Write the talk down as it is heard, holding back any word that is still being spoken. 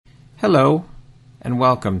Hello, and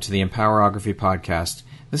welcome to the Empowerography Podcast.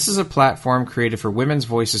 This is a platform created for women's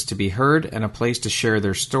voices to be heard and a place to share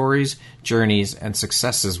their stories, journeys, and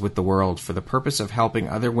successes with the world for the purpose of helping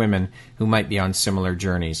other women who might be on similar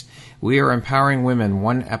journeys. We are empowering women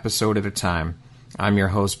one episode at a time. I'm your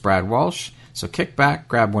host, Brad Walsh, so kick back,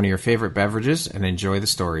 grab one of your favorite beverages, and enjoy the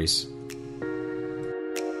stories.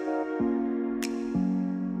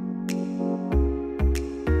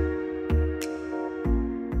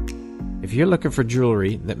 If you're looking for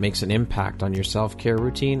jewelry that makes an impact on your self-care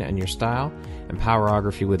routine and your style,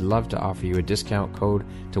 Empowerography would love to offer you a discount code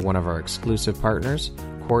to one of our exclusive partners,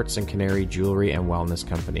 Quartz and Canary Jewelry and Wellness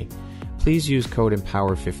Company. Please use code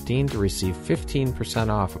EMPOWER15 to receive 15%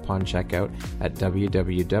 off upon checkout at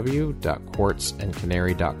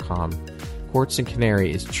www.quartzandcanary.com. Quartz and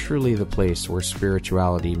Canary is truly the place where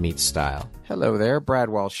spirituality meets style. Hello there, Brad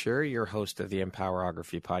Walsh here, your host of the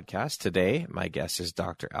Empowerography Podcast. Today, my guest is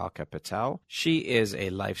Dr. Alka Patel. She is a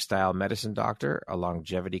lifestyle medicine doctor, a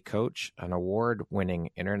longevity coach, an award-winning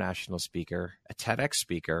international speaker, a TEDx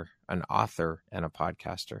speaker, an author, and a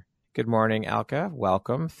podcaster. Good morning, Alka.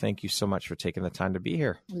 Welcome. Thank you so much for taking the time to be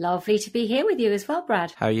here. Lovely to be here with you as well,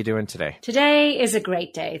 Brad. How are you doing today? Today is a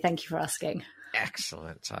great day. Thank you for asking.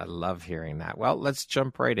 Excellent. I love hearing that. Well, let's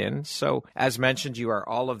jump right in. So, as mentioned, you are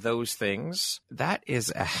all of those things. That is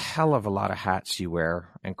a hell of a lot of hats you wear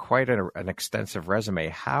and quite an extensive resume.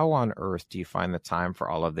 How on earth do you find the time for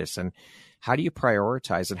all of this? And how do you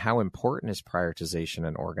prioritize, and how important is prioritization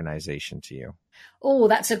and organization to you? Oh,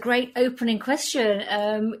 that's a great opening question.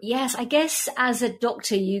 Yes, I guess as a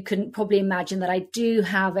doctor, you can probably imagine that I do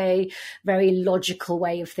have a very logical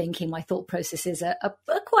way of thinking. My thought processes are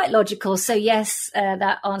quite logical. So yes,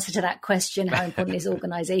 that answer to that question, how important is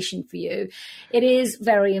organization for you? It is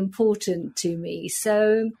very important to me.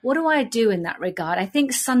 So what do I do in that regard? I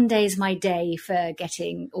think Sunday is my day for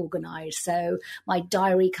getting organized. So my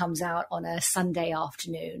diary comes out on a Sunday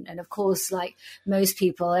afternoon. And of course, like most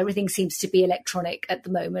people, everything seems to be electronic at the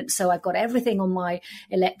moment. So I've got everything on my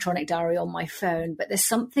electronic diary on my phone, but there's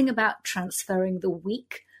something about transferring the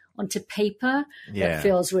week onto paper that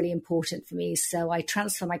feels really important for me. So I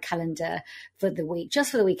transfer my calendar for the week,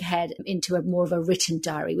 just for the week ahead, into more of a written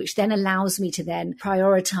diary, which then allows me to then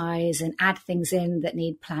prioritize and add things in that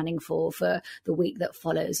need planning for the week that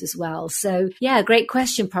follows as well. So yeah, great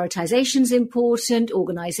question. Prioritization's important,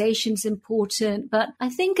 organization's important, but I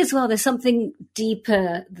think as well, there's something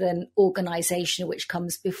deeper than organization, which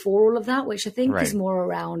comes before all of that, which I think is more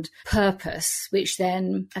around purpose, which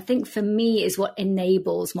then I think for me is what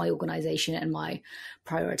enables my organization and my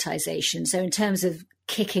prioritization. So in terms of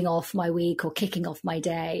kicking off my week or kicking off my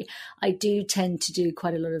day, I do tend to do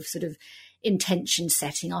quite a lot of sort of intention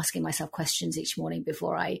setting, asking myself questions each morning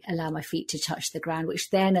before I allow my feet to touch the ground, which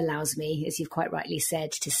then allows me, as you've quite rightly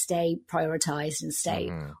said, to stay prioritized and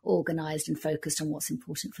stay organized and focused on what's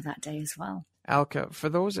important for that day as well. Alka, for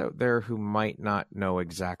those out there who might not know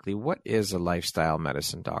exactly, what is a lifestyle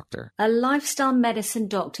medicine doctor? A lifestyle medicine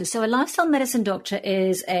doctor. So a lifestyle medicine doctor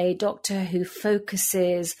is a doctor who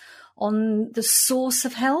focuses on the source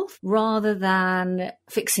of health rather than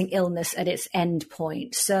fixing illness at its end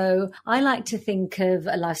point. So I like to think of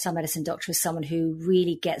a lifestyle medicine doctor as someone who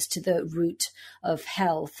really gets to the root of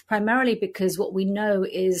health, primarily because what we know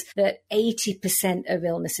is that 80% of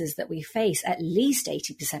illnesses that we face, at least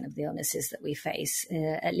 80% of the illnesses that we face,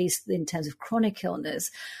 at least in terms of chronic illness,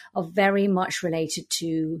 are very much related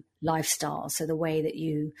to lifestyle. So the way that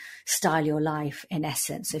you style your life, in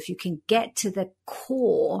essence. So if you can get to the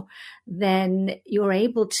core, then you're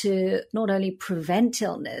able to not only prevent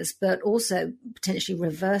illness, but also potentially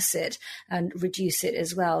reverse it and reduce it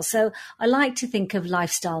as well. So I like to think of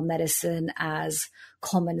lifestyle medicine as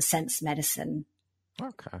common sense medicine.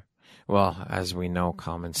 Okay. Well, as we know,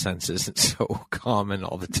 common sense isn't so common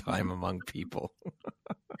all the time among people.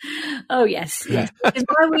 Oh, yes. Which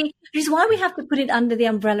is why we have to put it under the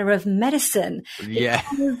umbrella of medicine. Yeah.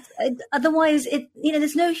 Otherwise,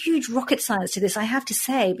 there's no huge rocket science to this, I have to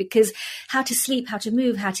say, because how to sleep, how to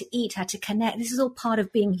move, how to eat, how to connect, this is all part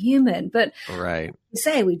of being human. But we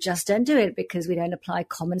just don't do it because we don't apply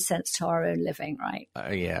common sense to our own living, right?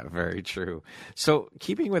 Yeah, very true. So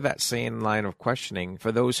keeping with that same line of questioning,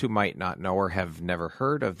 for those who might not know or have never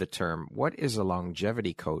heard of the term, what is a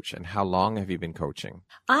longevity coach and how long have you been coaching?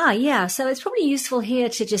 Yeah. So it's probably useful here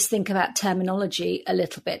to just think about terminology a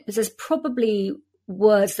little bit, because there's probably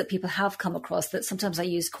words that people have come across that sometimes I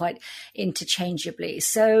use quite interchangeably.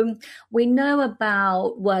 So we know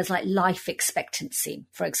about words like life expectancy,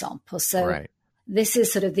 for example. So this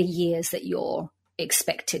is sort of the years that you're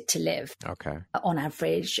expected to live. Okay. On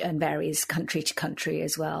average, and varies country to country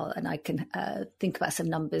as well. And I can think about some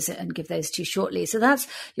numbers and give those to you shortly. So that's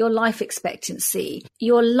your life expectancy.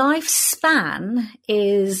 Your lifespan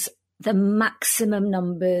is the maximum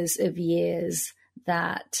numbers of years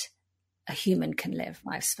that a human can live,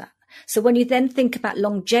 lifespan. So when you then think about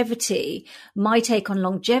longevity, my take on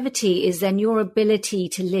longevity is then your ability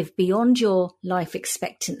to live beyond your life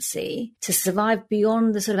expectancy, to survive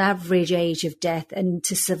beyond the sort of average age of death, and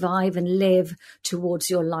to survive and live towards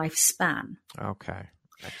your lifespan. Okay.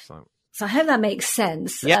 Excellent. So I hope that makes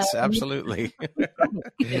sense. Yes, absolutely.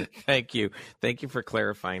 Thank you. Thank you for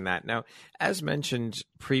clarifying that. Now, as mentioned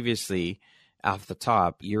previously off the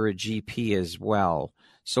top, you're a GP as well.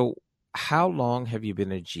 So how long have you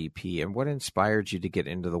been a GP, and what inspired you to get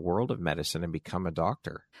into the world of medicine and become a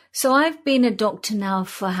doctor? So I've been a doctor now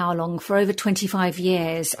for how long? For over 25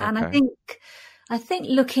 years. Okay. And I think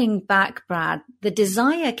looking back, Brad, the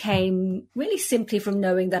desire came really simply from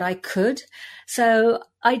knowing that I could. So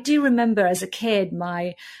I do remember as a kid,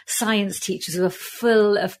 my science teachers were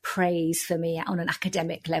full of praise for me on an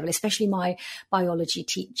academic level, especially my biology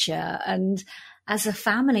teacher. And as a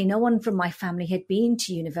family, no one from my family had been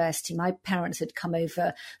to university. My parents had come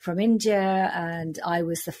over from India, and I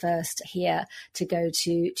was the first here to go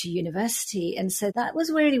to university. And so that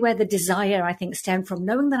was really where the desire, I think, stemmed from,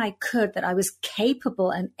 knowing that I could, that I was capable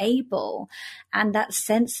and able, and that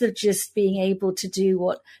sense of just being able to do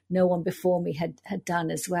what no one before me had done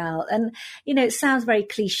as well. And, you know, it sounds very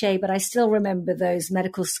cliche, but I still remember those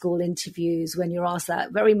medical school interviews when you're asked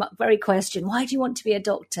that very question, why do you want to be a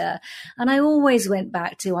doctor? And I always went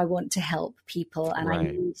back to, I want to help people, and I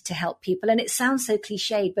need to help people. And it sounds so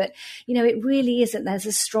cliched, but, you know, it really isn't. There's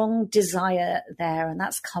a strong desire there, and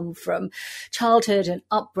that's come from childhood and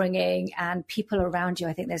upbringing and people around you.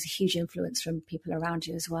 I think there's a huge influence from people around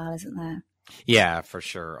you as well, isn't there? Yeah, for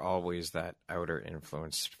sure. Always that outer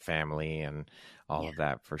influence, family and all of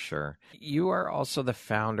that, for sure. You are also the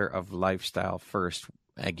founder of Lifestyle First.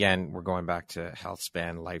 Again, we're going back to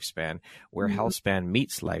Healthspan, Lifespan, where Healthspan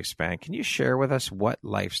meets Lifespan. Can you share with us what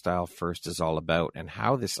Lifestyle First is all about and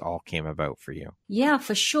how this all came about for you? Yeah,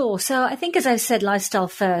 for sure. So I think, as I've said, Lifestyle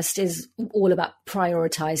First is all about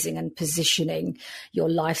prioritizing and positioning your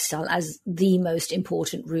lifestyle as the most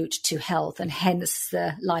important route to health, and hence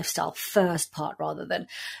the Lifestyle First part rather than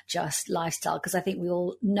just lifestyle, because I think we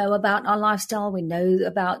all know about our lifestyle. We know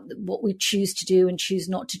about what we choose to do and choose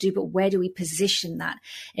not to do, but where do we position that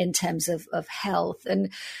in terms of health?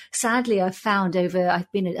 And sadly,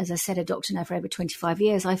 I've been, as I said, a doctor now for over 25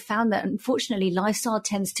 years. I found that unfortunately lifestyle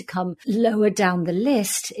tends to come lower down the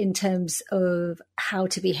list in terms of how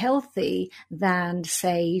to be healthy than,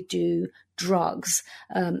 say, do drugs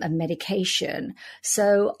and medication.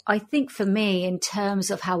 So I think for me, in terms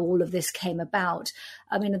of how all of this came about,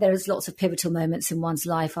 I mean, there's lots of pivotal moments in one's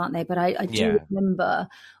life, aren't there? But I do remember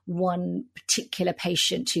one particular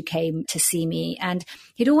patient who came to see me, and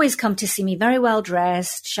he'd always come to see me very well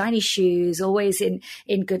dressed, shiny shoes, always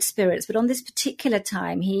in good spirits. But on this particular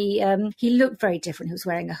time, he looked very different. He was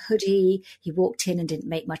wearing a hoodie. He walked in and didn't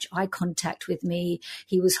make much eye contact with me.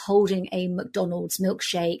 He was holding a McDonald's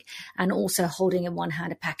milkshake and also holding in one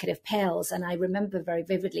hand a packet of pills. And I remember very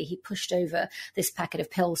vividly, he pushed over this packet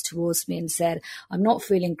of pills towards me and said, "I'm not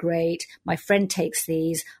feeling great. My friend takes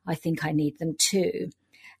these. I think I need them too."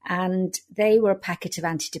 And they were a packet of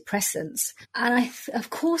antidepressants. And of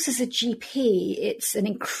course, as a GP, it's an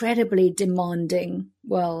incredibly demanding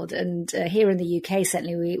world. And here in the UK,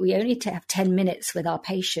 certainly, we only have 10 minutes with our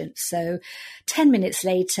patients. So 10 minutes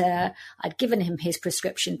later, I'd given him his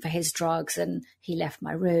prescription for his drugs, and he left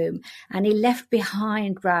my room. And he left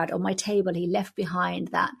behind, Brad, on my table, he left behind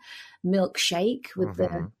that milkshake with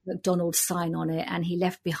the McDonald's sign on it, and he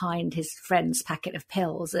left behind his friend's packet of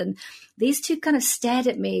pills. And these two kind of stared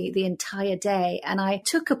at me the entire day, and I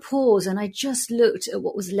took a pause and I just looked at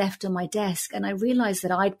what was left on my desk, and I realized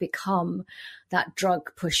that I'd become that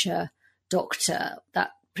drug pusher doctor,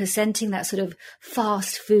 that presenting that sort of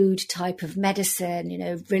fast food type of medicine, you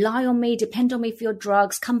know, rely on me, depend on me for your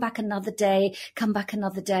drugs, come back another day,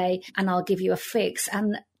 and I'll give you a fix.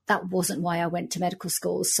 And that wasn't why I went to medical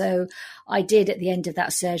school. So I did, at the end of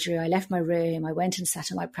that surgery, I left my room, I went and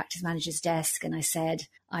sat on my practice manager's desk, and I said,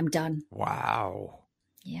 "I'm done." Wow.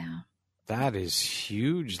 Yeah. That is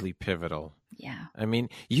hugely pivotal. Yeah. I mean,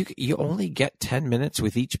 you only get 10 minutes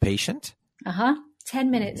with each patient? 10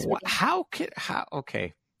 minutes. How?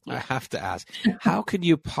 Okay. I have to ask, how could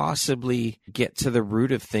you possibly get to the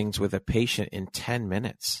root of things with a patient in 10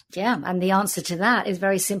 minutes? Yeah. And the answer to that is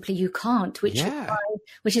very simply, you can't, which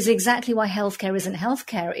is exactly why healthcare isn't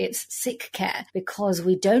healthcare. It's sick care, because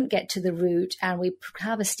we don't get to the root and we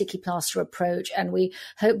have a sticky plaster approach and we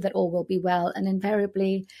hope that all will be well. And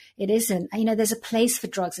invariably it isn't. You know, there's a place for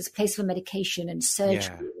drugs, there's a place for medication and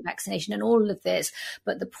surgery, and vaccination and all of this.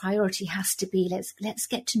 But the priority has to be, let's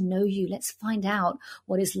get to know you. Let's find out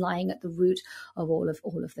what is lying at the root of all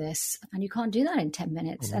of this. And you can't do that in 10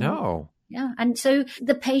 minutes. No. Yeah. And so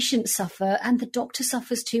the patients suffer and the doctor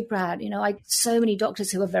suffers too, Brad. You know, so many doctors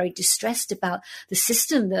who are very distressed about the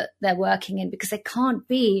system that they're working in, because they can't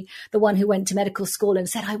be the one who went to medical school and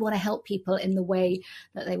said, I want to help people in the way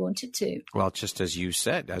that they wanted to. Well, just as you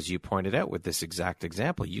said, as you pointed out with this exact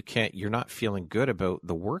example, you're not feeling good about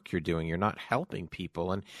the work you're doing. You're not helping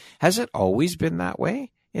people. And has it always been that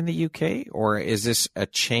way in the UK? Or is this a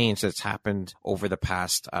change that's happened over the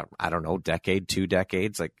past, I don't know, decade, 2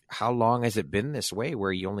 decades? Like, how long has it been this way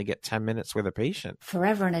where you only get 10 minutes with a patient?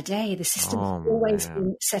 Forever and a day. The system's always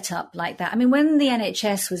been set up like that. I mean, when the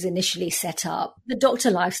NHS was initially set up, the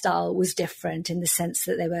doctor lifestyle was different in the sense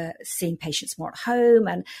that they were seeing patients more at home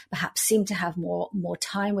and perhaps seemed to have more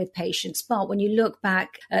time with patients. But when you look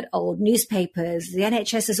back at old newspapers, the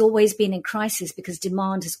NHS has always been in crisis because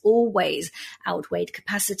demand has always outweighed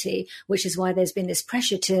capacity, which is why there's been this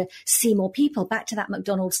pressure to see more people. Back to that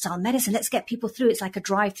McDonald's style medicine. Let's get people through. It's like a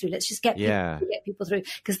drive-through. Let's just get people through,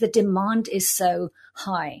 because the demand is so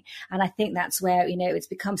high. And I think that's where, you know, it's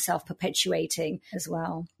become self-perpetuating as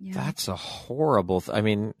well. Yeah. That's a horrible I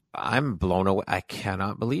mean, I'm blown away. I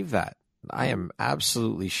cannot believe that. I am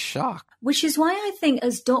absolutely shocked. Which is why I think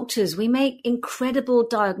as doctors, we make incredible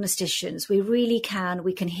diagnosticians. We really can.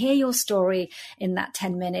 We can hear your story in that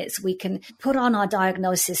 10 minutes. We can put on our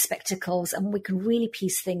diagnosis spectacles and we can really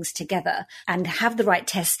piece things together and have the right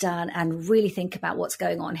test done and really think about what's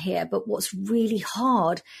going on here. But what's really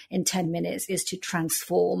hard in 10 minutes is to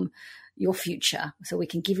transform your future. So we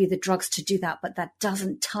can give you the drugs to do that, but that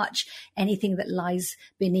doesn't touch anything that lies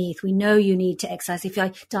beneath. We know you need to exercise. If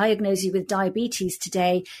I diagnose you with diabetes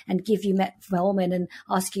today and give you metformin and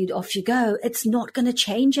ask you off you go, it's not going to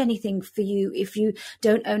change anything for you if you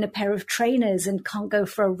don't own a pair of trainers and can't go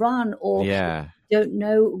for a run, or don't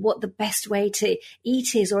know what the best way to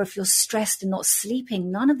eat is, or if you're stressed and not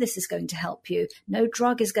sleeping. None of this is going to help you. No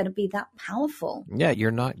drug is going to be that powerful. Yeah,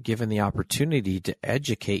 you're not given the opportunity to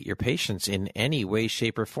educate your patients in any way,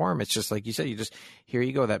 shape, or form. It's just like you said, here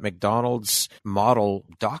you go, that McDonald's model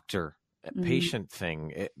doctor patient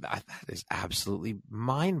thing. That is absolutely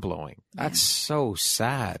mind-blowing. That's so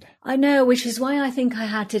sad. I know, which is why I think I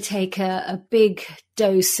had to take a big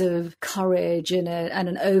dose of courage and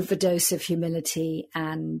an overdose of humility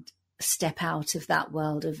and step out of that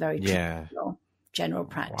world of very traditional general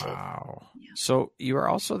practice. Wow. Yeah. So you are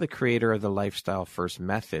also the creator of the Lifestyle First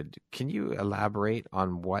method. Can you elaborate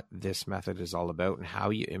on what this method is all about and how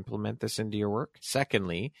you implement this into your work?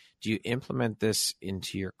 Secondly, do you implement this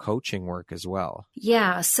into your coaching work as well?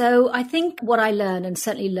 Yeah. So I think what I learned, and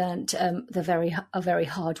certainly learned a very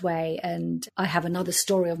hard way, and I have another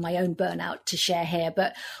story of my own burnout to share here,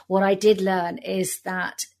 but what I did learn is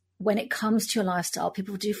that when it comes to your lifestyle,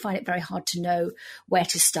 people do find it very hard to know where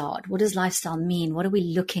to start. What does lifestyle mean? What are we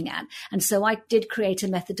looking at? And so I did create a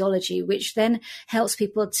methodology which then helps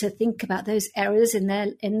people to think about those areas in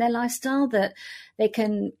their lifestyle that they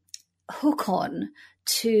can hook on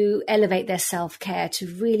to elevate their self-care, to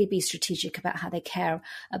really be strategic about how they care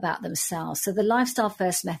about themselves. So the Lifestyle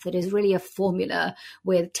First method is really a formula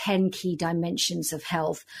with 10 key dimensions of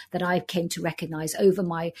health that I came to recognize over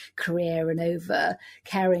my career and over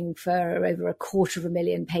caring for over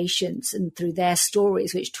 250,000 patients and through their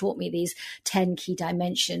stories, which taught me these 10 key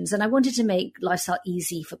dimensions. And I wanted to make lifestyle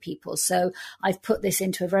easy for people. So I've put this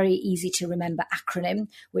into a very easy to remember acronym,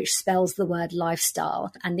 which spells the word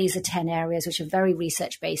lifestyle. And these are 10 areas which are very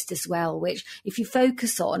research-based as well, which if you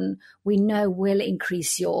focus on, we know will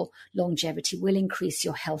increase your longevity, will increase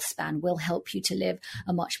your health span, will help you to live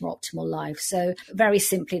a much more optimal life. So very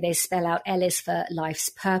simply, they spell out L is for life's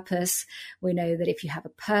purpose. We know that if you have a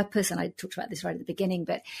purpose, and I talked about this right at the beginning,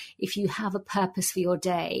 but if you have a purpose for your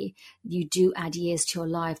day, you do add years to your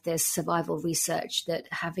life. There's survival research that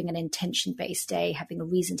having an intention-based day, having a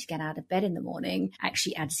reason to get out of bed in the morning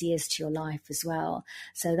actually adds years to your life as well.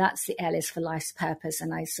 So that's the L is for life's purpose,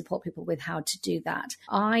 and I support people with how to do that.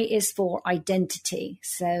 I is for identity.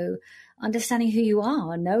 So understanding who you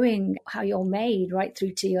are, knowing how you're made right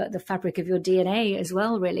through to the fabric of your DNA as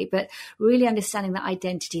well, really. But really understanding that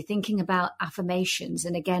identity, thinking about affirmations.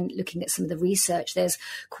 And again, looking at some of the research, there's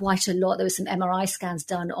quite a lot. There were some MRI scans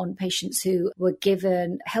done on patients who were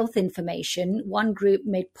given health information. One group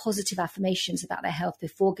made positive affirmations about their health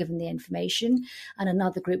before giving the information, and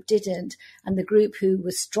another group didn't. And the group who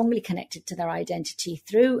was strongly connected to their identity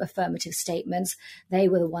through affirmative statements, they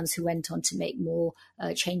were the ones who went on to make more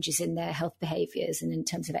changes in their health behaviors and in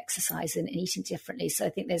terms of exercise and eating differently. So I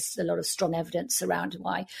think there's a lot of strong evidence around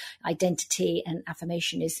why identity and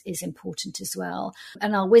affirmation is important as well.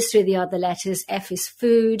 And I'll whiz through the other letters. F is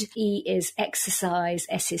food, E is exercise,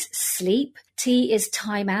 S is sleep. T is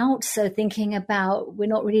time out. So thinking about, we're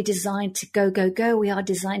not really designed to go, go, go. We are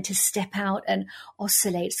designed to step out and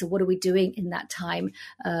oscillate. So what are we doing in that time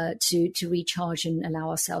to recharge and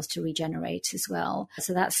allow ourselves to regenerate as well?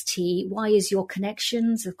 So that's T. Y is your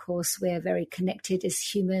connections. Of course, we're very connected as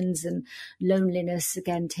humans, and loneliness,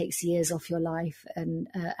 again, takes years off your life and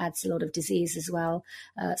adds a lot of disease as well.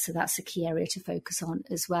 So that's a key area to focus on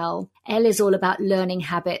as well. L is all about learning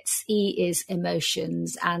habits. E is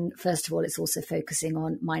emotions. And first of all, it's also focusing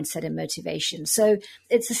on mindset and motivation. So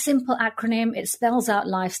it's a simple acronym. It spells out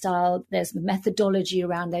lifestyle. There's methodology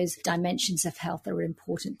around those dimensions of health that are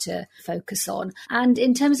important to focus on. And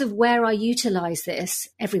in terms of where I utilize this,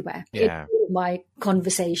 everywhere. Yeah. My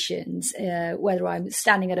conversations, whether I'm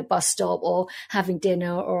standing at a bus stop or having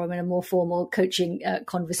dinner or I'm in a more formal coaching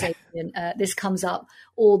conversation, this comes up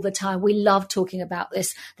all the time. We love talking about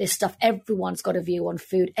this stuff. Everyone's got a view on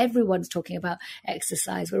food. Everyone's talking about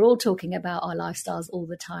exercise. We're all talking about our lifestyles all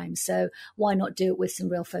the time. So why not do it with some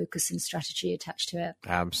real focus and strategy attached to it?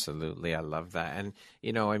 Absolutely. I love that. And,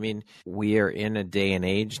 we are in a day and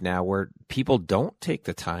age now where people don't take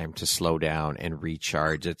the time to slow down and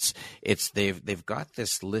recharge. They've got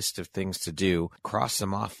this list of things to do, cross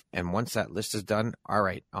them off. And once that list is done, all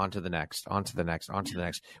right, on to the next, on to the next, on to the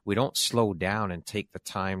next. We don't slow down and take the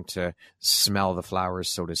time to smell the flowers,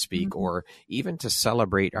 so to speak, or even to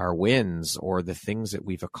celebrate our wins or the things that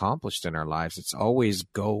we've accomplished in our lives. It's always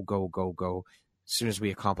go, go, go, go. As soon as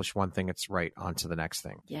we accomplish one thing, it's right on to the next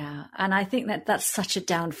thing. Yeah. And I think that that's such a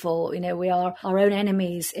downfall. We are our own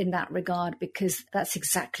enemies in that regard, because that's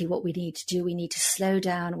exactly what we need to do. We need to slow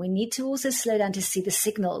down. We need to also slow down to see the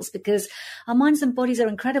signals, because our minds and bodies are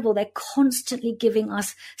incredible. They're constantly giving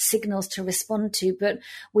us signals to respond to, but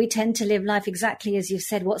we tend to live life exactly as you've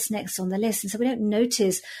said, what's next on the list. And so we don't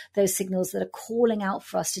notice those signals that are calling out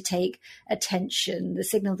for us to take attention. The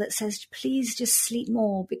signal that says, please just sleep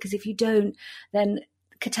more, because if you don't, then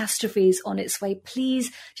catastrophes on its way.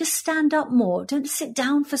 Please just stand up more. Don't sit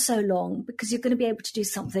down for so long, because you're going to be able to do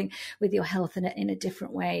something with your health in a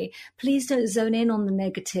different way. Please don't zone in on the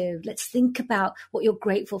negative. Let's think about what you're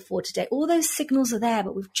grateful for today. All those signals are there,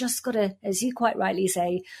 but we've just got to, as you quite rightly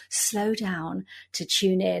say, slow down to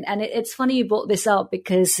tune in. And it's funny you brought this up,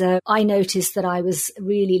 because I noticed that I was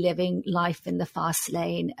really living life in the fast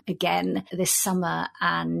lane again this summer,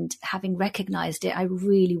 and having recognized it, I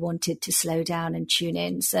really wanted to slow down and tune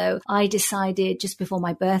in. So I decided just before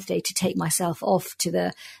my birthday to take myself off to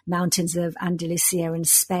the mountains of Andalusia in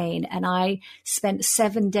Spain. And I spent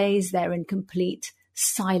 7 days there in complete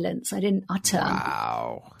silence. I didn't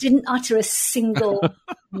utter a single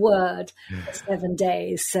word for 7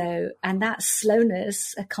 days. So, and that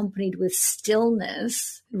slowness accompanied with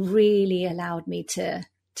stillness really allowed me to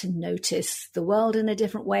notice the world in a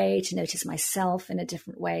different way, to notice myself in a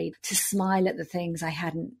different way, to smile at the things I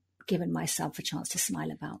hadn't given myself a chance to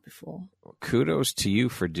smile about before. Kudos to you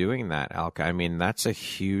for doing that, Alka. I mean, that's a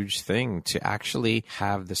huge thing, to actually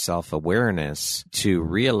have the self-awareness to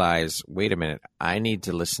realize, wait a minute, I need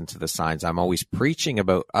to listen to the signs. I'm always preaching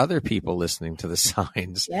about other people listening to the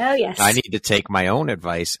signs. Oh, yes. I need to take my own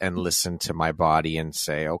advice and listen to my body and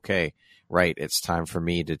say, okay, right, it's time for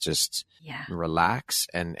me to just relax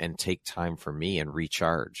and take time for me and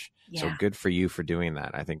recharge. Yeah. So good for you for doing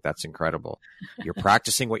that. I think that's incredible. You're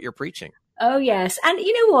practicing what you're preaching. Oh, yes. And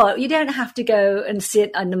you know what? You don't have to go and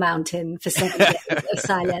sit on the mountain for 7 days of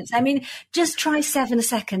silence. I mean, just try 7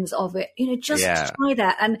 seconds of it. Just try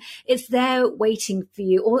that. And it's there waiting for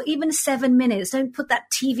you. Or even 7 minutes. Don't put that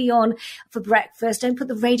TV on for breakfast. Don't put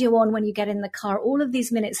the radio on when you get in the car. All of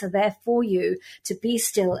these minutes are there for you to be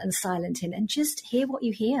still and silent in, and just hear what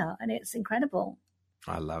you hear. And it's incredible.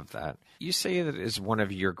 I love that. You say that it is one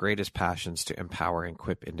of your greatest passions to empower and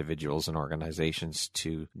equip individuals and organizations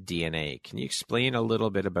to DNA. Can you explain a little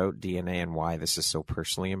bit about DNA and why this is so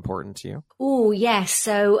personally important to you? Oh, yes.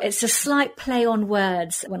 So it's a slight play on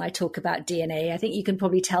words when I talk about DNA. I think you can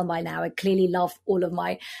probably tell by now I clearly love all of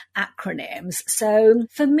my acronyms. So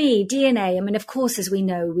for me, DNA, I mean, of course, as we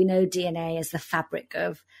know DNA as the fabric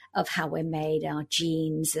of how we're made, our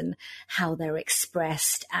genes and how they're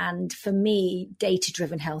expressed. And for me,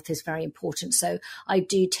 data-driven health is very important. So I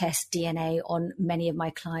do test DNA on many of my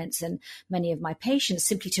clients and many of my patients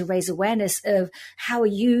simply to raise awareness of how are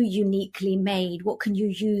you uniquely made? What can you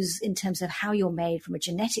use in terms of how you're made from a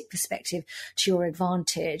genetic perspective to your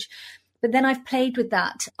advantage? But then I've played with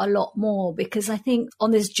that a lot more because I think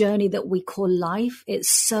on this journey that we call life,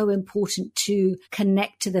 it's so important to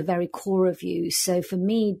connect to the very core of you. So for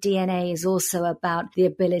me, DNA is also about the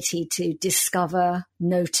ability to discover,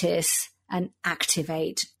 notice, and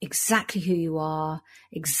activate exactly who you are,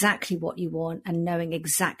 exactly what you want, and knowing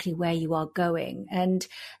exactly where you are going. And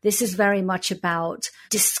this is very much about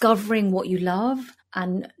discovering what you love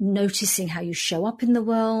and noticing how you show up in the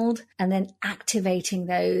world, and then activating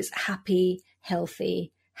those happy,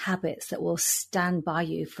 healthy habits that will stand by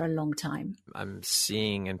you for a long time. I'm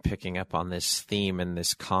seeing and picking up on this theme and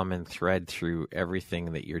this common thread through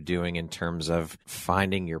everything that you're doing in terms of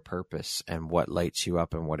finding your purpose and what lights you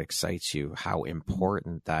up and what excites you, how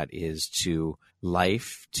important that is to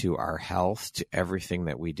life, to our health, to everything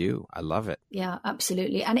that we do. I love it. Yeah,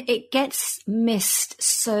 absolutely. And it gets missed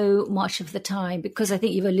so much of the time because I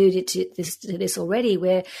think you've alluded to this already,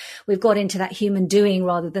 where we've got into that human doing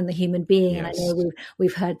rather than the human being. Yes. And I know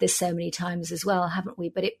we've heard this so many times as well, haven't we?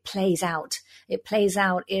 But it plays out. It plays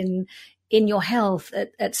out in your health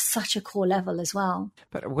at such a core level as well.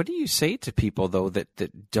 But what do you say to people, though,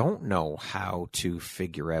 that don't know how to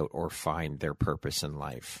figure out or find their purpose in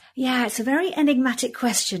life? Yeah, it's a very enigmatic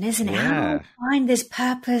question, isn't it? Yeah. How to find this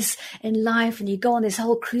purpose in life, and you go on this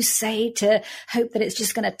whole crusade to hope that it's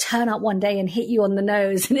just going to turn up one day and hit you on the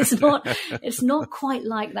nose. And it's not quite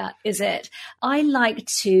like that, is it? I like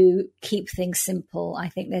to keep things simple. I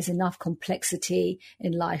think there's enough complexity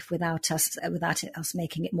in life without us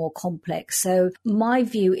making it more complex. So my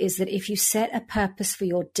view is that if you set a purpose for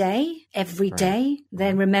your day, every day,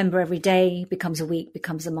 then remember every day becomes a week,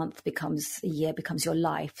 becomes a month, becomes a year, becomes your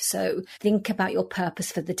life. So think about your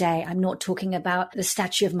purpose for the day. I'm not talking about the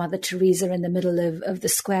statue of Mother Teresa in the middle of the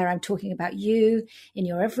square. I'm talking about you in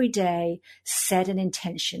your everyday. Set an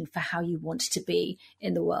intention for how you want to be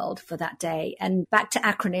in the world for that day. And back to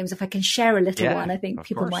acronyms, if I can share a little one, I think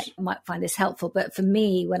people might find this helpful. But for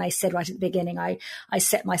me, when I said right at the beginning, I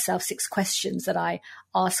set myself 6 questions that I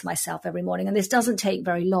ask myself every morning. And this doesn't take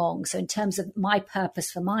very long. So in terms of my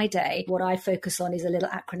purpose for my day, what I focus on is a little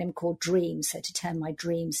acronym called DREAM. So to turn my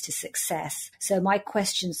dreams to success. So my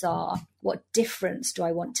questions are, what difference do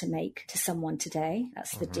I want to make to someone today?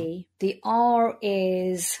 That's the D. The R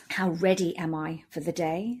is, how ready am I for the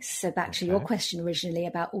day? So back to your question originally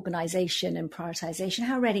about organization and prioritization.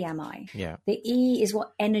 How ready am I? Yeah. The E is,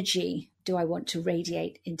 what energy do I want to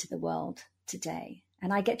radiate into the world today?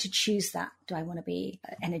 And I get to choose that. Do I want to be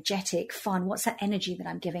energetic, fun? What's that energy that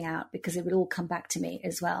I'm giving out? Because it would all come back to me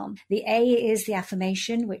as well. The A is the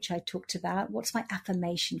affirmation, which I talked about. What's my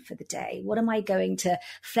affirmation for the day? What am I going to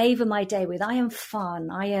flavor my day with? I am fun.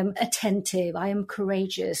 I am attentive. I am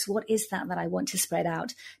courageous. What is that I want to spread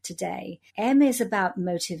out today? M is about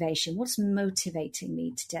motivation. What's motivating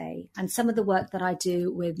me today? And some of the work that I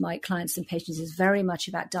do with my clients and patients is very much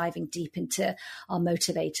about diving deep into our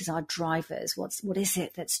motivators, our drivers. What is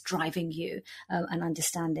it that's driving you, and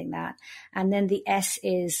understanding that. And then the S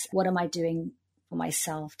is, what am I doing for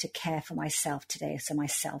myself to care for myself today? So my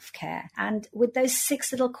self-care. And with those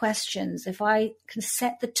 6 little questions, if I can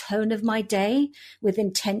set the tone of my day with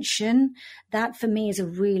intention, that for me is a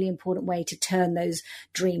really important way to turn those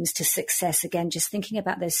dreams to success. Again, just thinking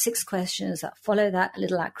about those 6 questions that follow that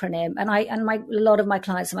little acronym. And a lot of my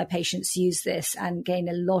clients and my patients use this and gain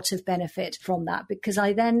a lot of benefit from that, because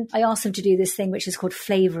I ask them to do this thing which is called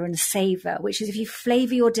flavor and savor, which is if you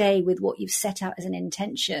flavor your day with what you've set out as an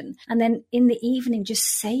intention, and then in the evening, just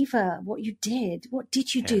savor what you did. What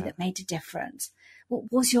did you do that made a difference?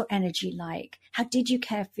 What was your energy like? How did you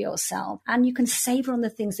care for yourself? And you can savor on the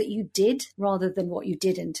things that you did rather than what you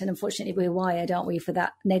didn't. And unfortunately, we're wired, aren't we, for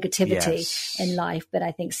that negativity in life. But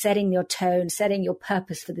I think setting your tone, setting your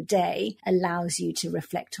purpose for the day allows you to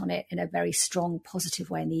reflect on it in a very strong, positive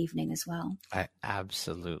way in the evening as well. I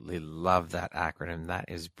absolutely love that acronym. That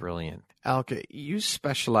is brilliant. Alka, you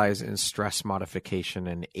specialize in stress modification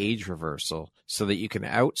and age reversal so that you can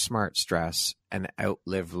outsmart stress and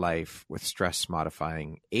outlive life with stress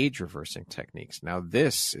modifying age reversing techniques. Now,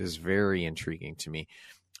 this is very intriguing to me.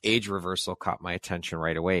 Age reversal caught my attention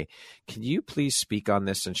right away. Can you please speak on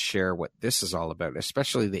this and share what this is all about,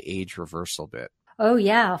 especially the age reversal bit? Oh,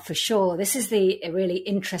 yeah, for sure. This is the really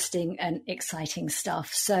interesting and exciting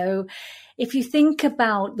stuff. So if you think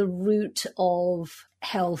about the root of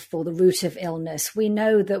health or the root of illness, we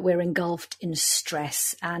know that we're engulfed in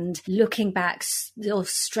stress. And looking back, your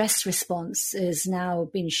stress response has now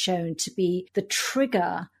been shown to be the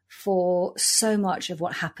trigger for so much of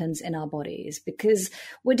what happens in our bodies, because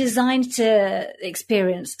we're designed to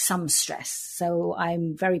experience some stress. So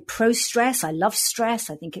I'm very pro-stress. I love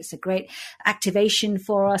stress. I think it's a great activation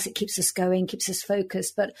for us. It keeps us going, keeps us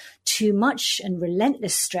focused. But too much and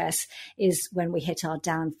relentless stress is when we hit our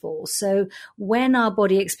downfall. So when our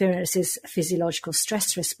body experiences a physiological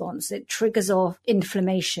stress response, it triggers off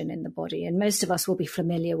inflammation in the body. And most of us will be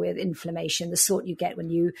familiar with inflammation, the sort you get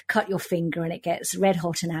when you cut your finger and it gets red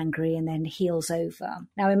hot and angry and then heals over.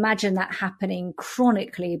 Now imagine that happening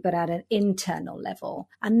chronically, but at an internal level.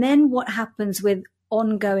 And then what happens with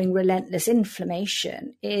ongoing relentless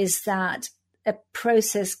inflammation is that a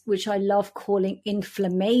process which I love calling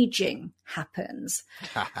inflammaging happens.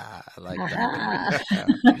 I like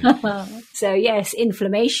that. So yes,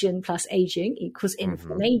 inflammation plus aging equals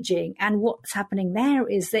inflammaging. And what's happening there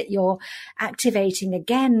is that you're activating,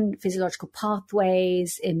 again, physiological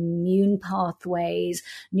pathways, immune pathways,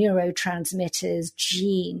 neurotransmitters,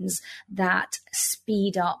 genes that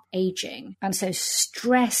speed up aging. And so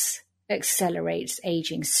stress accelerates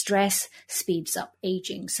aging. Stress speeds up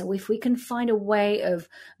aging. So if we can find a way of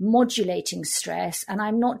modulating stress, and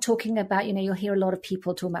I'm not talking about, you'll hear a lot of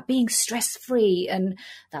people talking about being stress-free, and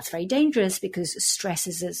that's very dangerous because stress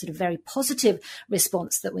is a sort of very positive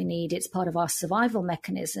response that we need. It's part of our survival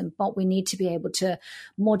mechanism, but we need to be able to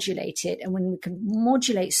modulate it. And when we can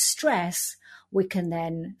modulate stress, we can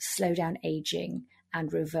then slow down aging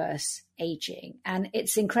and reverse aging. And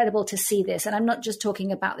it's incredible to see this. And I'm not just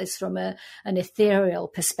talking about this from an ethereal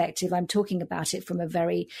perspective. I'm talking about it from a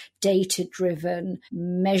very data-driven,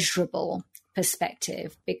 measurable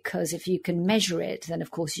perspective, because if you can measure it, then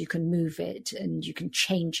of course you can move it and you can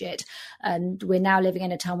change it. And we're now living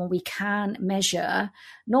in a time when we can measure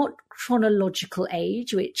not chronological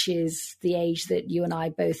age, which is the age that you and I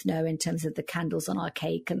both know in terms of the candles on our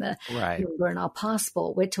cake and the number in our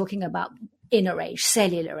passport. We're talking about inner age,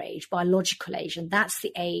 cellular age, biological age. And that's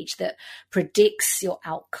the age that predicts your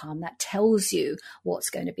outcome, that tells you what's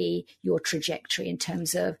going to be your trajectory in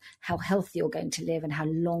terms of how healthy you're going to live and how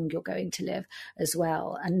long you're going to live as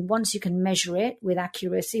well. And once you can measure it with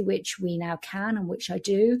accuracy, which we now can and which I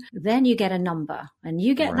do, then you get a number. And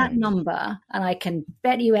you get that number, and I can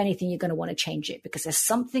bet you anything you're going to want to change it, because there's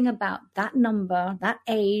something about that number, that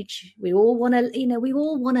age. We all want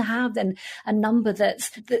to have then a number that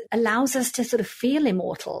allows us to sort of feel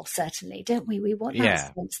immortal, certainly, don't we? We want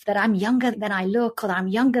that sense that I'm younger than I look, or that I'm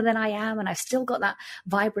younger than I am, and I've still got that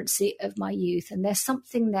vibrancy of my youth. And there's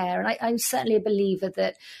something there. And I'm certainly a believer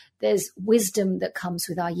that there's wisdom that comes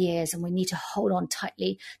with our years, and we need to hold on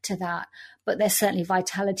tightly to that. But there's certainly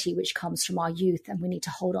vitality which comes from our youth, and we need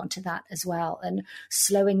to hold on to that as well. And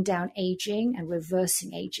slowing down aging and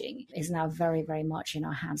reversing aging is now very, very much in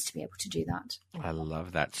our hands to be able to do that. I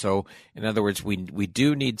love that. So in other words, we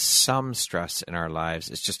do need some stress in our lives.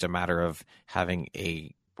 It's just a matter of having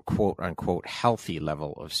a quote unquote healthy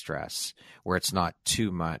level of stress where it's not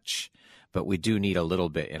too much, but we do need a little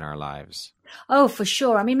bit in our lives. Oh, for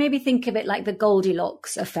sure. I mean, maybe think of it like the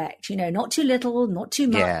Goldilocks effect, not too little, not too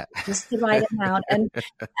much, just the right amount.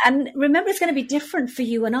 And remember, it's going to be different for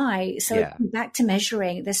you and I. So back to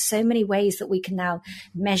measuring, there's so many ways that we can now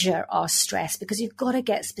measure our stress, because you've got to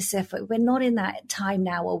get specific. We're not in that time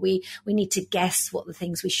now where we need to guess what the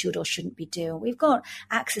things we should or shouldn't be doing. We've got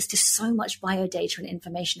access to so much biodata and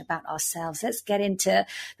information about ourselves. Let's get into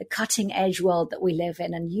the cutting edge world that we live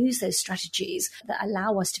in and use those strategies that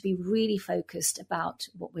allow us to be really focused about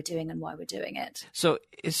what we're doing and why we're doing it. So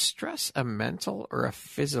is stress a mental or a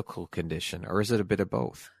physical condition, or is it a bit of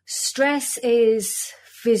both? Stress is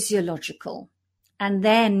physiological. And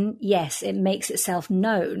then, yes, it makes itself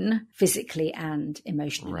known physically and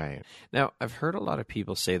emotionally. Right. Now, I've heard a lot of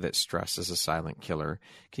people say that stress is a silent killer.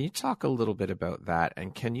 Can you talk a little bit about that?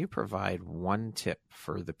 And can you provide one tip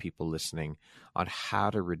for the people listening on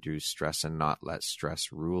how to reduce stress and not let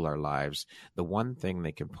stress rule our lives? The one thing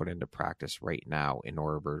they can put into practice right now in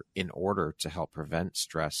order to help prevent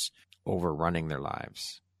stress overrunning their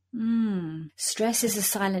lives? Stress is a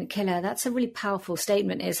silent killer. That's a really powerful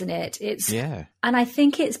statement, isn't it? Yeah. And I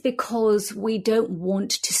think it's because we don't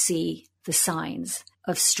want to see the signs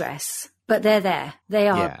of stress. But they're there. They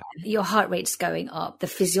are. Yeah. Your heart rate's going up. The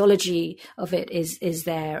physiology of it is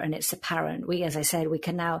there, and it's apparent. As I said, we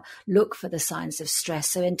can now look for the signs of stress.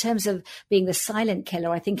 So in terms of being the silent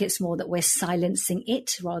killer, I think it's more that we're silencing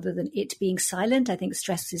it rather than it being silent. I think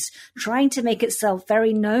stress is trying to make itself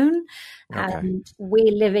very known. Okay. And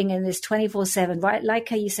we're living in this 24/7, right?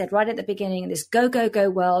 Like you said, right at the beginning, in this go, go, go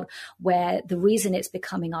world where the reason it's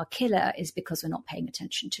becoming our killer is because we're not paying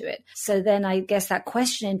attention to it. So then I guess that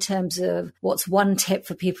question in terms of what's one tip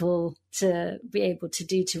for people to be able to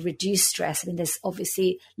do to reduce stress? I mean, there's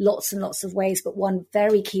obviously lots and lots of ways, but one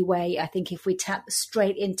very key way, I think, if we tap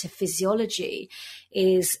straight into physiology,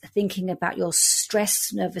 is thinking about your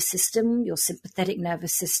stress nervous system, your sympathetic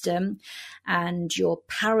nervous system, and your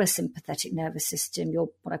parasympathetic nervous system, your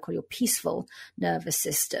what I call your peaceful nervous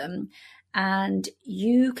system. And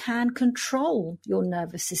you can control your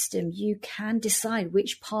nervous system. You can decide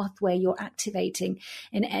which pathway you're activating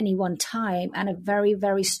in any one time. And a very,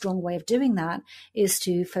 very strong way of doing that is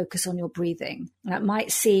to focus on your breathing. That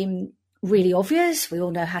might seem really obvious. We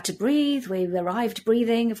all know how to breathe. We've arrived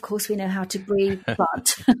breathing. Of course, we know how to breathe,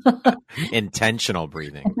 but intentional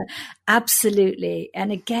breathing. Absolutely.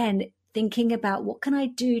 And again, thinking about what can I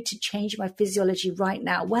do to change my physiology right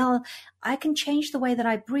now? Well, I can change the way that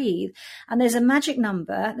I breathe. And there's a magic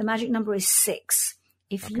number. The magic number is 6.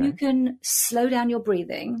 If you can slow down your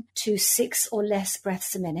breathing to 6 or less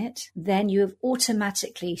breaths a minute, then you have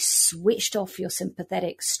automatically switched off your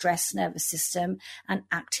sympathetic stress nervous system and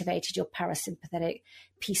activated your parasympathetic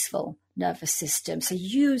peaceful nervous system. So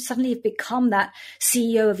you suddenly have become that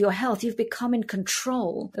CEO of your health. You've become in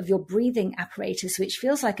control of your breathing apparatus, which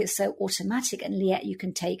feels like it's so automatic, and yet you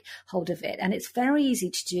can take hold of it. And it's very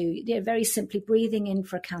easy to do, very simply breathing in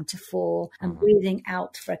for a count of 4 and breathing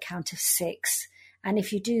out for a count of 6. And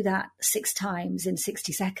if you do that 6 times in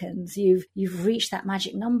 60 seconds, you've reached that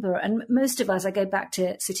magic number. And most of us, I go back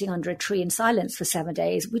to sitting under a tree in silence for 7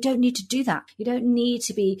 days. We don't need to do that. You don't need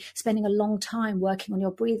to be spending a long time working on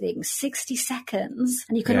your breathing. 60 seconds,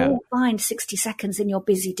 and you can all find 60 seconds in your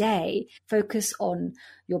busy day. Focus on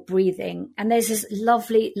your breathing. And there's this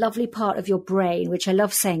lovely, lovely part of your brain, which I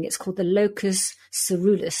love saying, it's called the locus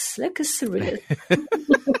coeruleus. Locus coeruleus.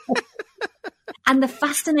 And the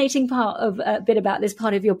fascinating part of bit about this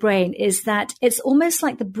part of your brain is that it's almost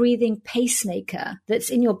like the breathing pacemaker that's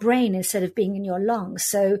in your brain instead of being in your lungs.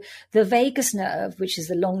 So the vagus nerve, which is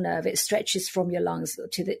the long nerve, it stretches from your lungs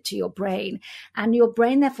to your brain. And your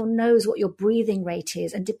brain therefore knows what your breathing rate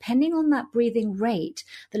is. And depending on that breathing rate,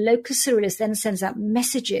 the locus coeruleus then sends out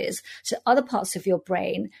messages to other parts of your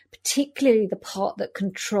brain, particularly the part that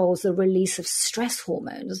controls the release of stress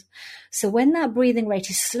hormones. So when that breathing rate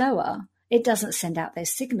is slower, it doesn't send out those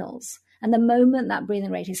signals. And the moment that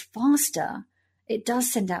breathing rate is faster, it does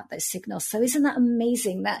send out those signals. So isn't that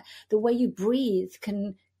amazing that the way you breathe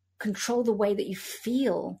can control the way that you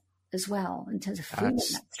feel as well in terms of feeling that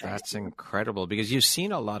stress? That's incredible, because you've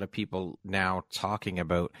seen a lot of people now talking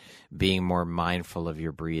about being more mindful of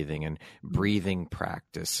your breathing and breathing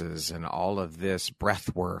practices and all of this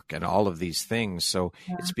breath work and all of these things. So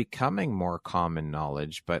it's becoming more common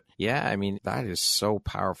knowledge. But yeah, I mean, that is so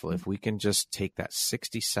powerful. If we can just take that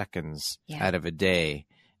 60 seconds out of a day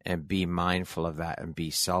and be mindful of that and be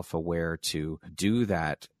self-aware to do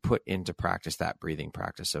that, put into practice that breathing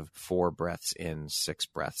practice of 4 breaths in, 6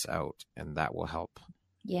 breaths out, and that will help.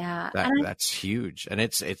 Yeah. That's huge. And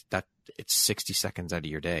it's 60 seconds out of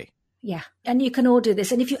your day. Yeah. And you can all do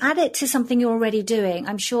this. And if you add it to something you're already doing,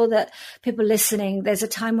 I'm sure that people listening, there's a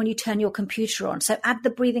time when you turn your computer on. So add the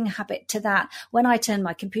breathing habit to that. When I turn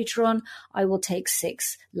my computer on, I will take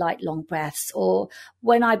 6 light, long breaths. Or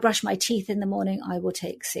when I brush my teeth in the morning, I will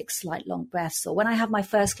take 6 light, long breaths. Or when I have my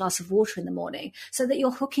first glass of water in the morning, so that you're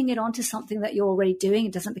hooking it onto something that you're already doing.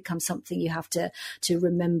 It doesn't become something you have to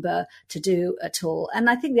remember to do at all. And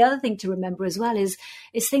I think the other thing to remember as well is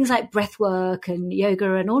things like breath work and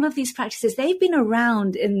yoga and all of these practices. They've been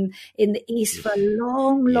around in the East for a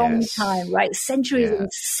long time, right? Centuries and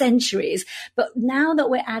centuries. But now that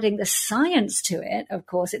we're adding the science to it, of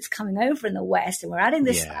course, it's coming over in the West, and we're adding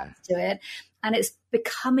the science to it, and it's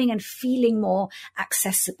becoming and feeling more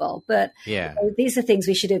accessible. But these are things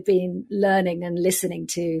we should have been learning and listening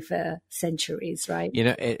to for centuries, right? You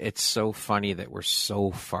know, it's so funny that we're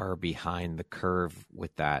so far behind the curve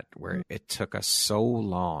with that, where it took us so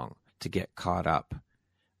long to get caught up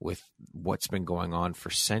with what's been going on for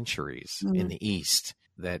centuries in the East,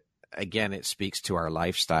 that again, it speaks to our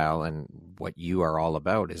lifestyle, and what you are all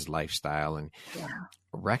about is lifestyle and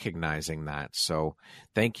recognizing that. So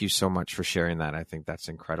thank you so much for sharing that. I think that's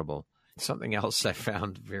incredible. Something else I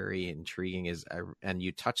found very intriguing is, and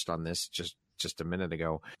you touched on this just a minute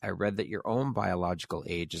ago, I read that your own biological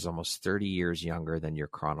age is almost 30 years younger than your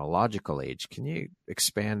chronological age. Can you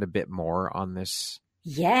expand a bit more on this?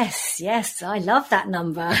 Yes, I love that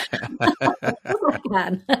number.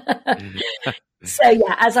 So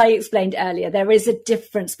yeah, as I explained earlier, there is a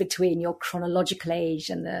difference between your chronological age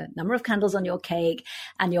and the number of candles on your cake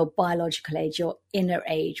and your biological age, your inner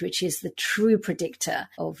age, which is the true predictor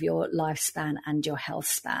of your lifespan and your health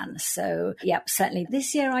span. So certainly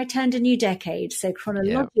this year I turned a new decade. So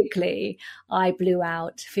chronologically, I blew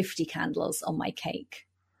out 50 candles on my cake.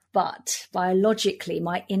 But biologically,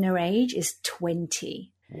 my inner age is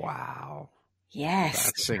 20. Wow. Yes.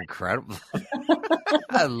 That's incredible.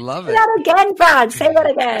 I love it. Say that again, Brad. Say that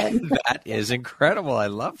again. That is incredible. I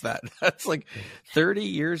love that. That's like 30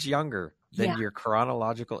 years younger than your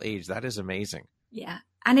chronological age. That is amazing. Yeah.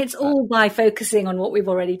 And it's all by focusing on what we've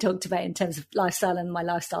already talked about in terms of lifestyle and my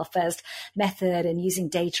lifestyle first method, and using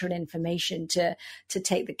data and information to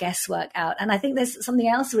take the guesswork out. And I think there's something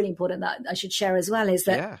else really important that I should share as well, is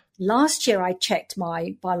that last year I checked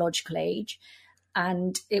my biological age,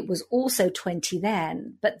 and it was also 20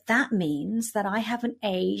 then. But that means that I haven't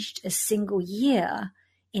aged a single year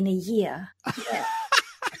in a year. Yeah.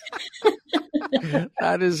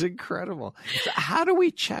 That is incredible. So how do we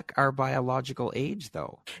check our biological age,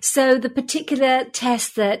 though? So the particular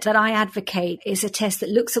test that I advocate is a test that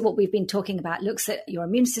looks at what we've been talking about, looks at your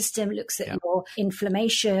immune system, looks at your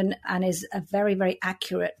inflammation, and is a very, very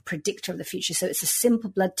accurate predictor of the future. So it's a simple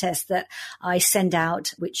blood test that I send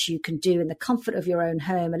out, which you can do in the comfort of your own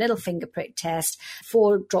home, a little finger prick test,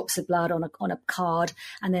 4 drops of blood on a card,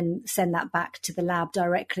 and then send that back to the lab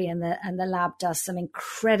directly. And the lab does some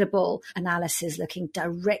incredible analysis looking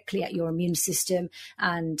directly at your immune system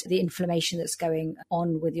and the inflammation that's going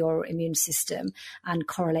on with your immune system, and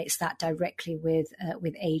correlates that directly with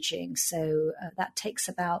aging. So that takes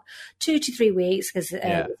about 2 to 3 weeks, because there's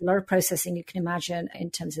a lot of processing, you can imagine,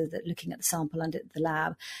 in terms of looking at the sample and at the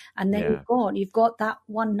lab. And then you've got that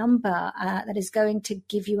one number that is going to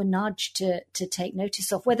give you a nudge to take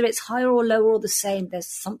notice of. Whether it's higher or lower or the same, there's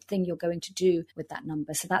something you're going to do with that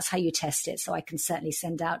number. So that's how you test it. So I can certainly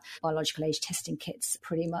send out biological age testing kits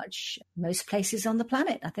pretty much most places on the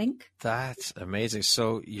planet, I think. That's amazing.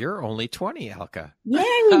 So you're only 20, Alka. Yay!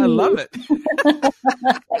 I love it.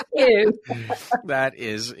 Thank you. That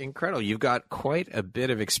is incredible. You've got quite a bit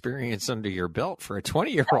of experience under your belt for a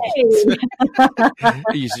 20-year-old.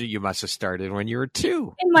 Hey. You must have started when you were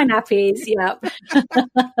 2. In my nappies,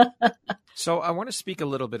 So I want to speak a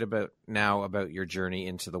little bit about your journey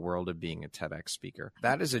into the world of being a TEDx speaker.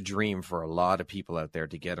 That is a dream for a lot of people out there,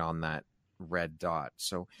 to get on that red dot.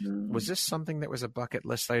 So was this something that was a bucket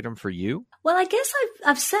list item for you? Well, I guess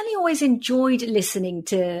I've certainly always enjoyed listening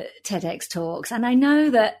to TEDx talks. And I know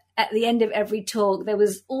that at the end of every talk, there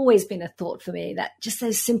was always been a thought for me, that just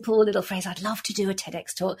those simple little phrase, I'd love to do a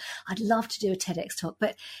TEDx talk. I'd love to do a TEDx talk,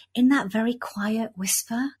 but in that very quiet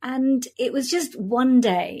whisper. And it was just one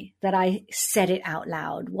day that I said it out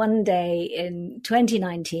loud. One day in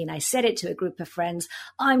 2019, I said it to a group of friends,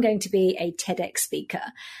 I'm going to be a TEDx speaker.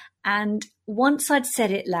 And once I'd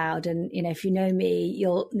said it loud, and if you know me,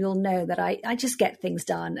 you'll know that I just get things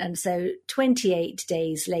done. And so 28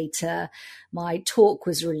 days later, my talk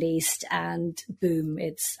was released, and boom,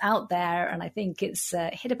 it's out there. And I think it's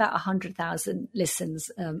hit about 100,000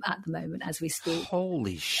 listens at the moment as we speak.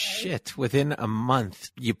 Holy shit! Within a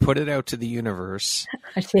month, you put it out to the universe,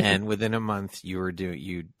 and within a month, you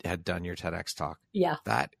had done your TEDx talk. Yeah,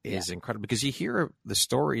 that is incredible, because you hear the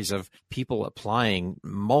stories of people applying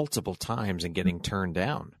multiple times and getting turned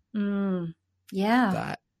down.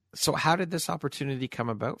 So how did this opportunity come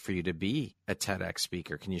about for you to be a TEDx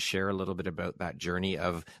speaker? Can you share a little bit about that journey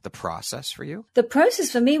of the process for you? The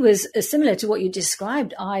process for me was similar to what you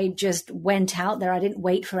described. I just went out there. I didn't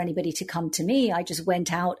wait for anybody to come to me. I just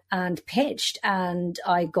went out and pitched, and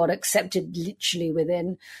I got accepted literally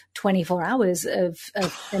within 24 hours of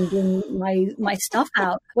sending my stuff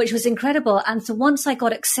out, which was incredible. And so once I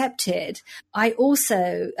got accepted, I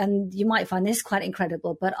also, and you might find this quite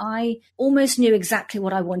incredible, but I almost knew exactly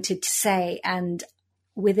what I wanted to say. And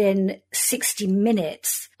within 60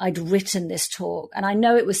 minutes, I'd written this talk. And I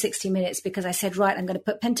know it was 60 minutes because I said, right, I'm going to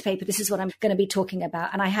put pen to paper. This is what I'm going to be talking about.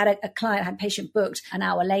 And I had a client, had a patient booked an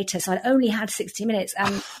hour later. So I only had 60 minutes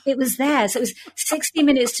and it was there. So it was 60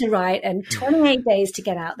 minutes to write and 28 days to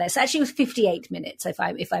get out there. So actually it was 58 minutes if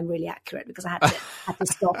I'm really accurate, because I had to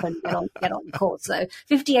stop and get on the course. So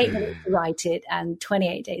 58 minutes to write it and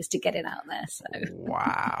 28 days to get it out there. So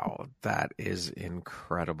wow, that is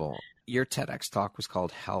incredible. Your TEDx talk was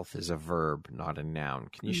called Health is a Verb, Not a Noun.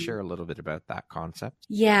 Can you share a little bit about that concept?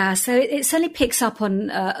 Yeah, so it certainly picks up on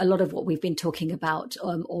a lot of what we've been talking about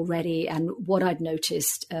already. And what I'd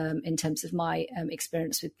noticed in terms of my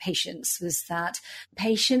experience with patients was that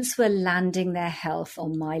patients were landing their health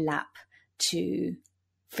on my lap to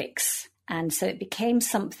fix. And so it became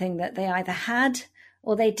something that they either had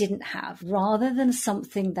or they didn't have, rather than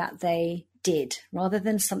something that they did, rather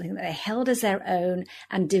than something that they held as their own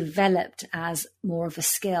and developed as more of a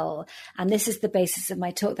skill. And this is the basis of my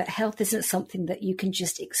talk, that health isn't something that you can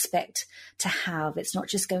just expect to have. It's not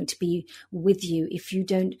just going to be with you if you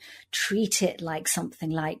don't treat it like something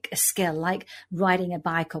like a skill, like riding a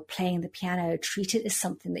bike or playing the piano. Treat it as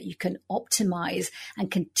something that you can optimize and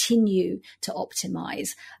continue to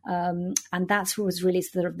optimize. And that's what was really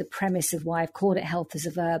sort of the premise of why I've called it Health as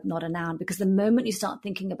a Verb, Not a Noun, because the moment you start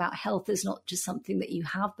thinking about health as not just something that you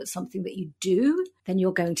have, but something that you do, then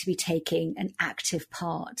you're going to be taking an active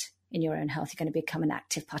part in your own health. You're going to become an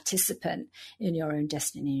active participant in your own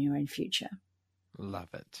destiny, in your own future. Love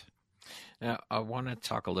it. Now, I want to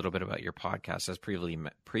talk a little bit about your podcast. As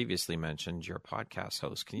previously mentioned, you're a podcast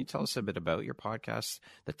host. Can you tell us a bit about your podcast?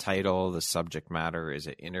 The title, the subject matter, is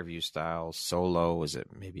it interview style, solo? Is it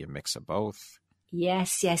maybe a mix of both?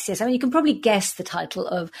 Yes. I mean, you can probably guess the title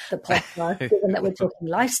of the podcast, given that we're talking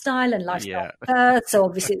lifestyle and lifestyle first. So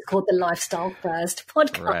obviously it's called the Lifestyle First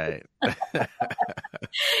podcast. Right.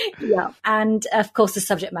 Yeah. And of course, the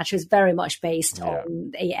subject matter is very much based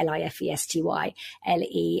on the LIFESTYLE.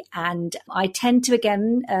 And I tend to,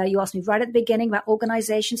 again, you asked me right at the beginning about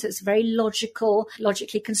organization. So it's a very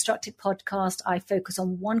logically constructed podcast. I focus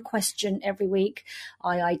on one question every week.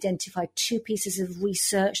 I identify 2 pieces of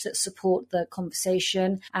research that support the conversation,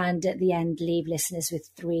 and at the end leave listeners with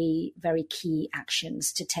 3 very key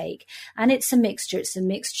actions to take. And it's a mixture. It's a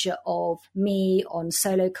mixture of me on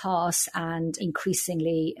solo casts and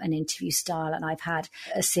increasingly an interview style. And I've had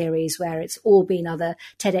a series where it's all been other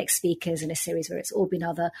TEDx speakers and a series where it's all been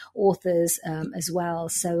other authors as well.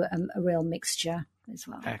 So a real mixture as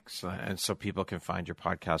well. Excellent. And so people can find your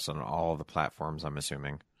podcast on all the platforms, I'm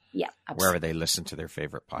assuming. Yeah, absolutely. Wherever they listen to their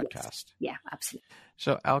favorite podcast. Yes. Yeah, absolutely.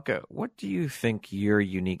 So, Alka, what do you think your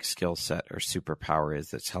unique skill set or superpower is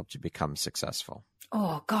that's helped you become successful?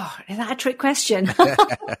 Oh, God, is that a trick question?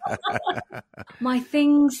 My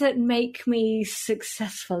things that make me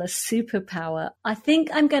successful, a superpower. I think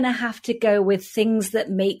I'm going to have to go with things that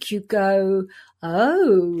make you go,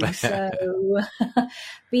 oh. So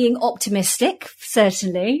being optimistic,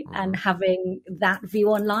 certainly, and having that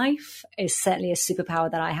view on life is certainly a superpower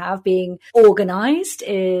that I have. Being organized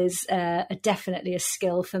is definitely a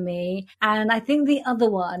skill for me. And I think the other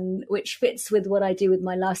one, which fits with what I do with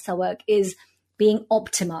my lifestyle work, is being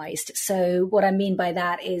optimized. So what I mean by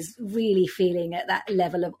that is really feeling at that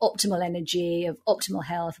level of optimal energy, of optimal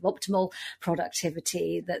health, of optimal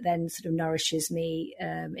productivity that then sort of nourishes me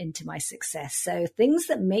into my success. So things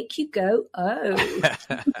that make you go, oh.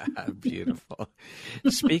 Beautiful.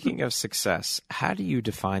 Speaking of success, how do you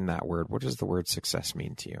define that word? What does the word success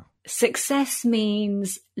mean to you? Success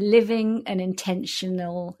means living an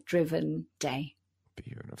intentional, driven day.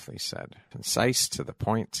 Beautifully said. Concise, to the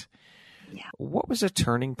point. Yeah. What was a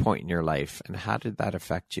turning point in your life and how did that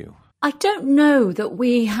affect you? I don't know that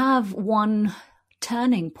we have one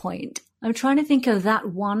turning point. I'm trying to think of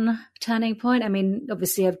that one turning point. I mean,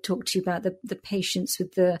 obviously, I've talked to you about the patients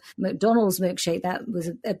with the McDonald's milkshake. That was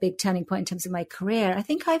a big turning point in terms of my career. I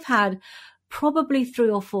think I've had probably 3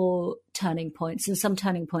 or 4 turning points, and some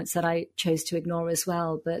turning points that I chose to ignore as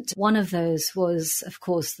well. But one of those was, of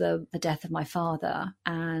course, the death of my father.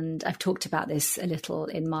 And I've talked about this a little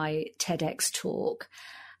in my TEDx talk.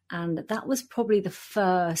 And that was probably the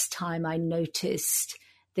first time I noticed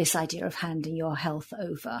this idea of handing your health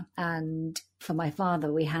over. And for my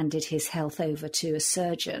father, we handed his health over to a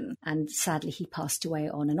surgeon, and sadly he passed away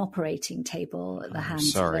on an operating table at the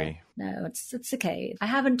hands of it. No, it's okay. I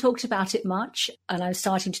haven't talked about it much, and I'm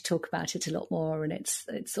starting to talk about it a lot more, and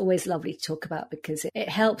it's always lovely to talk about because it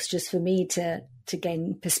helps just for me to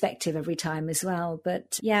gain perspective every time as well.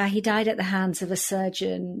 But yeah, he died at the hands of a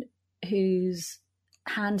surgeon whose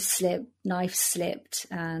hand slipped, knife slipped,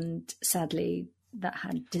 and sadly that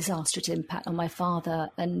had disastrous impact on my father.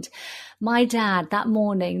 And my dad, that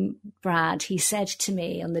morning, Brad, he said to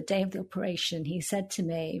me on the day of the operation, he said to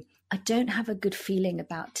me, I don't have a good feeling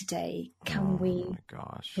about today. Can we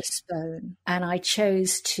postpone? And I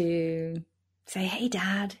chose to say, hey,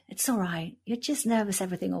 Dad, it's all right. You're just nervous.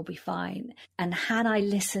 Everything will be fine. And had I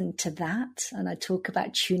listened to that, and I talk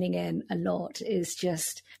about tuning in a lot, is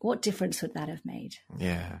just what difference would that have made?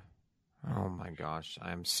 Yeah. Oh, my gosh.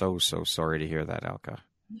 I'm so sorry to hear that, Elke.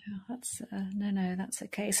 Yeah, that's no, that's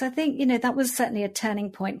okay. So I think, that was certainly a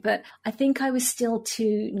turning point, but I think I was still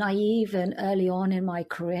too naive and early on in my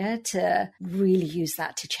career to really use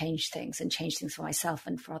that to change things for myself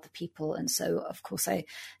and for other people. And so, of course, I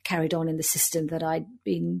carried on in the system that I'd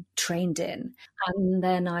been trained in. And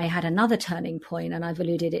then I had another turning point, and I've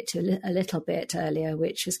alluded it to a little bit earlier,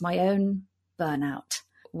 which was my own burnout,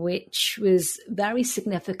 which was very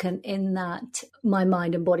significant in that my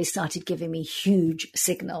mind and body started giving me huge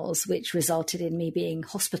signals, which resulted in me being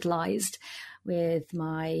hospitalized with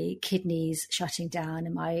my kidneys shutting down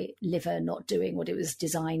and my liver not doing what it was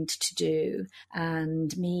designed to do,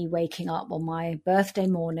 and me waking up on my birthday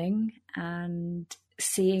morning and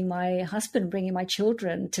seeing my husband bringing my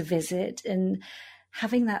children to visit and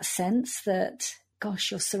having that sense that, gosh,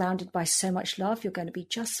 you're surrounded by so much love, you're going to be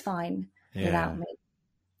just fine without me.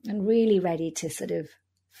 And really ready to sort of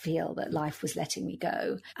feel that life was letting me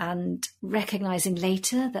go, and recognizing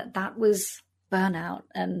later that that was burnout,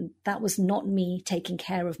 and that was not me taking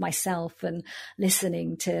care of myself and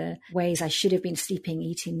listening to ways I should have been sleeping,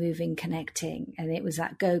 eating, moving, connecting. And it was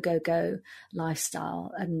that go, go, go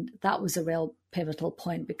lifestyle. And that was a real pivotal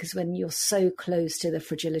point, because when you're so close to the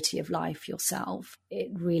fragility of life yourself, it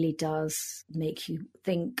really does make you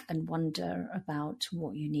think and wonder about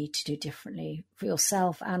what you need to do differently for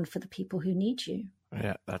yourself and for the people who need you.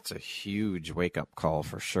 Yeah, that's a huge wake-up call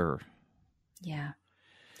for sure. Yeah.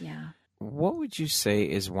 What would you say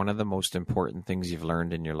is one of the most important things you've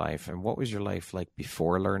learned in your life? And what was your life like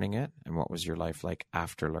before learning it? And what was your life like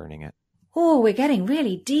after learning it? Oh, we're getting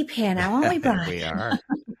really deep here now, aren't we, Brad? We are.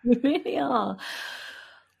 We really are.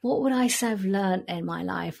 What would I say I've learned in my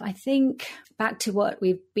life? I think back to what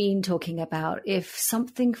we've been talking about. If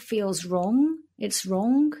something feels wrong, it's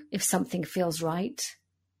wrong. If something feels right,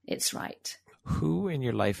 it's right. Who in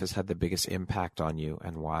your life has had the biggest impact on you,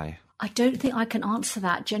 and why? I don't think I can answer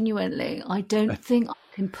that genuinely. I don't think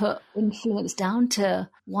I can put influence down to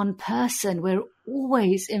one person. We're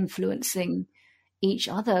always influencing each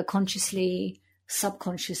other, consciously,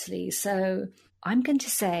 subconsciously. So I'm going to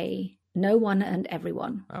say no one and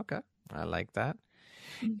everyone. Okay, I like that.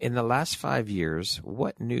 In the last 5 years,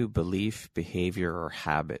 what new belief, behavior, or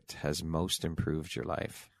habit has most improved your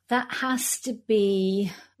life? That has to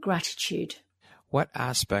be gratitude. What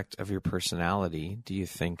aspect of your personality do you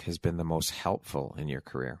think has been the most helpful in your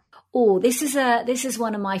career? Oh, this is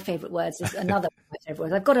one of my favorite words. It's another of my favorite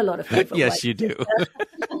words. I've got a lot of favorite words. Yes, you do.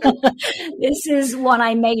 This is one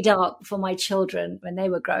I made up for my children when they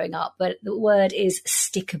were growing up, but the word is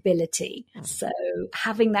stickability. So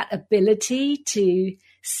having that ability to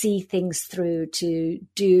see things through, to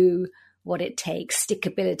do what it takes,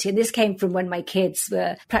 stickability. And this came from when my kids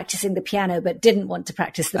were practicing the piano but didn't want to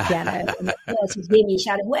practice the piano. And the girls would hear me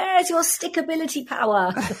shouting, "Where's your stickability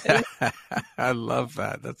power?" I love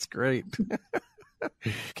that. That's great.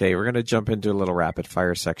 Okay, we're going to jump into a little rapid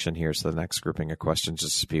fire section here. So the next grouping of questions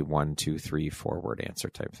just be 1, 2, 3, 4-word answer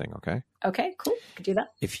type thing, okay? Okay, cool. Could do that.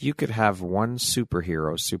 If you could have one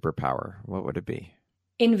superhero superpower, what would it be?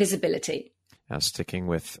 Invisibility. Now, sticking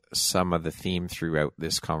with some of the theme throughout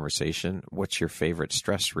this conversation, what's your favorite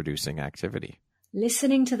stress-reducing activity?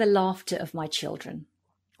 Listening to the laughter of my children.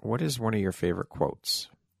 What is one of your favorite quotes?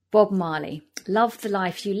 Bob Marley. Love the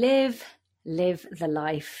life you live the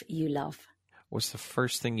life you love. What's the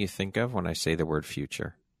first thing you think of when I say the word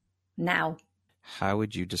future? Now. How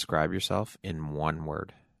would you describe yourself in one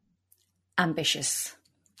word? Ambitious.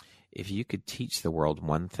 If you could teach the world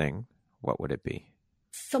one thing, what would it be?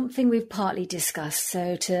 Something we've partly discussed.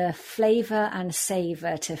 So to flavor and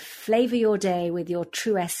savor, to flavor your day with your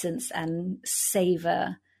true essence and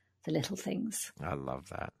savor the little things. I love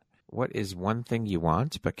that. What is one thing you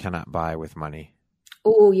want but cannot buy with money?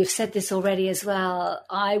 Oh, you've said this already as well.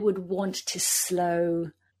 I would want to slow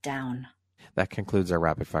down. That concludes our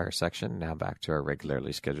rapid fire section. Now back to our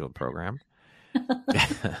regularly scheduled program.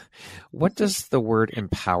 What does the word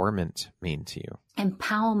empowerment mean to you?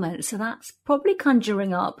 Empowerment. So that's probably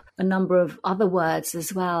conjuring up a number of other words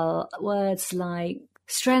as well. Words like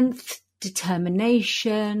strength,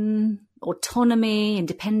 determination, autonomy,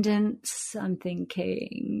 independence. I'm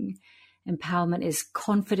thinking empowerment is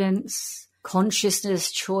confidence,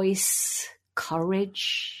 consciousness, choice,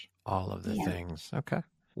 courage. All of the things. Okay.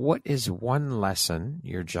 What is one lesson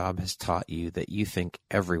your job has taught you that you think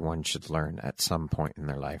everyone should learn at some point in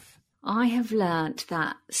their life? I have learned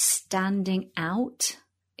that standing out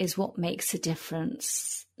is what makes a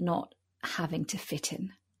difference, not having to fit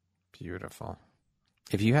in. Beautiful.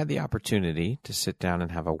 If you had the opportunity to sit down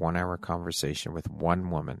and have a 1-hour conversation with one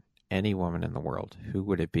woman, any woman in the world, who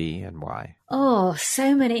would it be and why? Oh,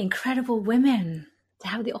 so many incredible women to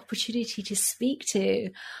have the opportunity to speak to.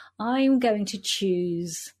 I'm going to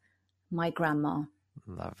choose my grandma.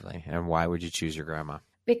 Lovely. And why would you choose your grandma?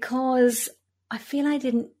 Because I feel I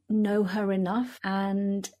didn't know her enough.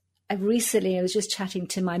 And I was just chatting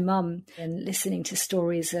to my mum and listening to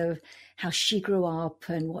stories of how she grew up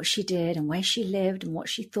and what she did and where she lived and what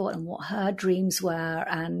she thought and what her dreams were.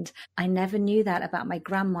 And I never knew that about my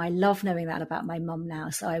grandma. I love knowing that about my mum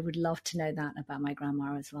now. So I would love to know that about my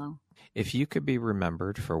grandma as well. If you could be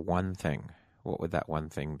remembered for one thing, what would that one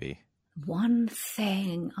thing be? One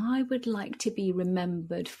thing, I would like to be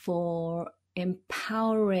remembered for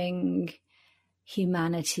empowering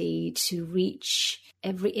humanity to reach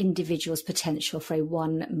every individual's potential for a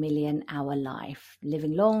 1 million hour life,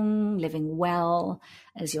 living long, living well,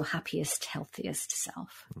 as your happiest, healthiest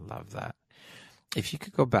self. Love that. If you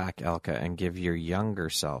could go back, Elke, and give your younger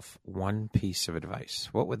self one piece of advice,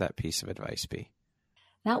 what would that piece of advice be?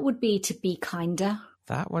 That would be to be kinder.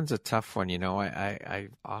 That one's a tough one. I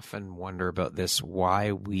often wonder about this,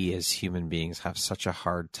 why we as human beings have such a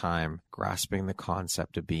hard time grasping the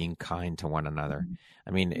concept of being kind to one another.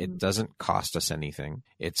 I mean, it doesn't cost us anything.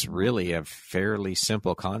 It's really a fairly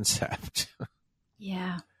simple concept.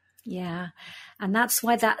 Yeah. And that's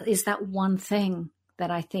why that is that one thing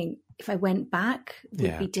that I think if I went back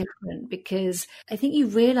would be different, because I think you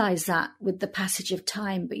realize that with the passage of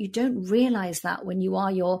time, but you don't realize that when you are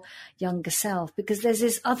your younger self, because there's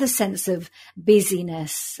this other sense of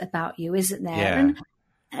busyness about you, isn't there? Yeah.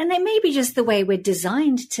 And it may be just the way we're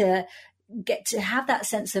designed to get to have that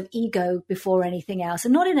sense of ego before anything else,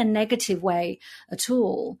 and not in a negative way at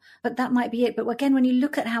all, but that might be it. But again, when you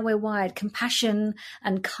look at how we're wired, compassion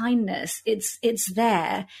and kindness, it's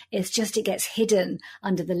there. It's just, it gets hidden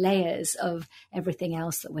under the layers of everything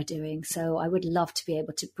else that we're doing. So I would love to be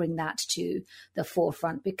able to bring that to the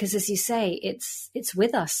forefront, because as you say, it's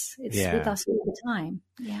with us. It's with us all the time.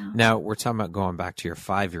 Yeah. Now we're talking about going back to your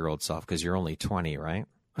 5-year-old self, because you're only 20, right?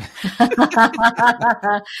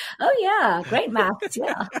 Oh yeah, great maths.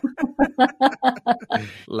 Yeah.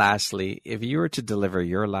 Lastly, if you were to deliver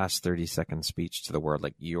your last 30-second speech to the world,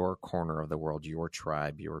 like your corner of the world, your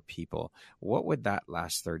tribe, your people, what would that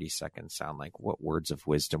last 30 seconds sound like? What words of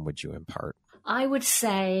wisdom would you impart? I would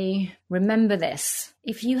say, remember this: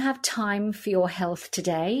 if you have time for your health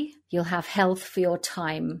today, you'll have health for your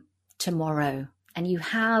time tomorrow, and you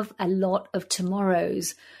have a lot of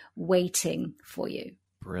tomorrows waiting for you.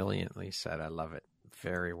 Brilliantly said. I love it.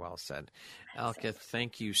 Very well said. Elke,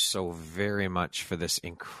 thank you so very much for this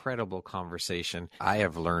incredible conversation. I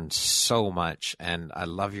have learned so much, and I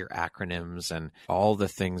love your acronyms and all the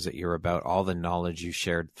things that you're about, all the knowledge you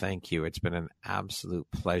shared. Thank you. It's been an absolute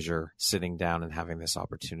pleasure sitting down and having this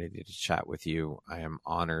opportunity to chat with you. I am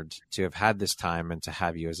honored to have had this time and to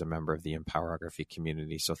have you as a member of the Empowerography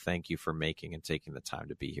community. So thank you for making and taking the time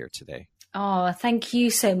to be here today. Oh, thank you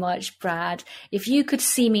so much, Brad. If you could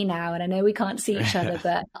see me now, and I know we can't see each other,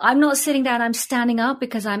 but I'm not sitting down, I'm standing up,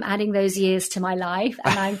 because I'm adding those years to my life,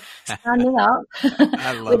 and I'm standing up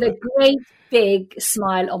with a great big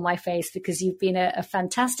smile on my face, because you've been a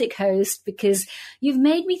fantastic host, because you've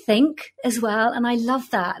made me think as well. And I love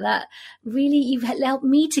that really you've helped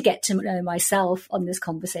me to get to know myself on this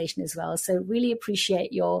conversation as well. So really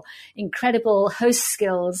appreciate your incredible host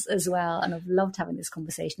skills as well. And I've loved having this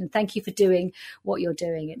conversation. And thank you for doing what you're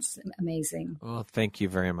doing. It's amazing. Well, thank you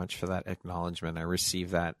very much for that acknowledgement. I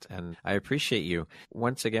receive that, and I appreciate you.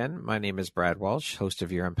 Once again, my name is Brad Walsh, host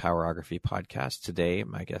of your Empowerography podcast. Today,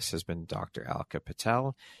 my guest has been Dr. Elke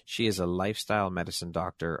Patel. She is a lifestyle medicine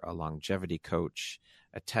doctor, a longevity coach,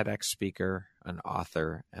 a TEDx speaker, an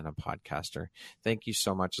author, and a podcaster. Thank you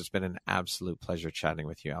so much. It's been an absolute pleasure chatting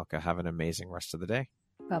with you, Elke. Have an amazing rest of the day.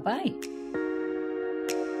 Bye-bye.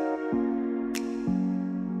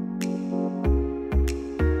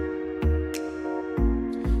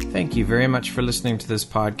 Thank you very much for listening to this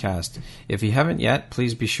podcast. If you haven't yet,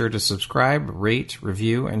 please be sure to subscribe, rate,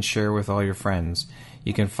 review, and share with all your friends.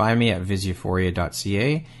 You can find me at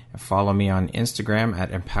visiophoria.ca and follow me on Instagram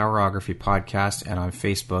at Empowerography Podcast and on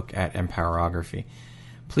Facebook at Empowerography.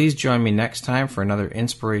 Please join me next time for another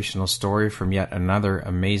inspirational story from yet another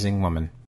amazing woman.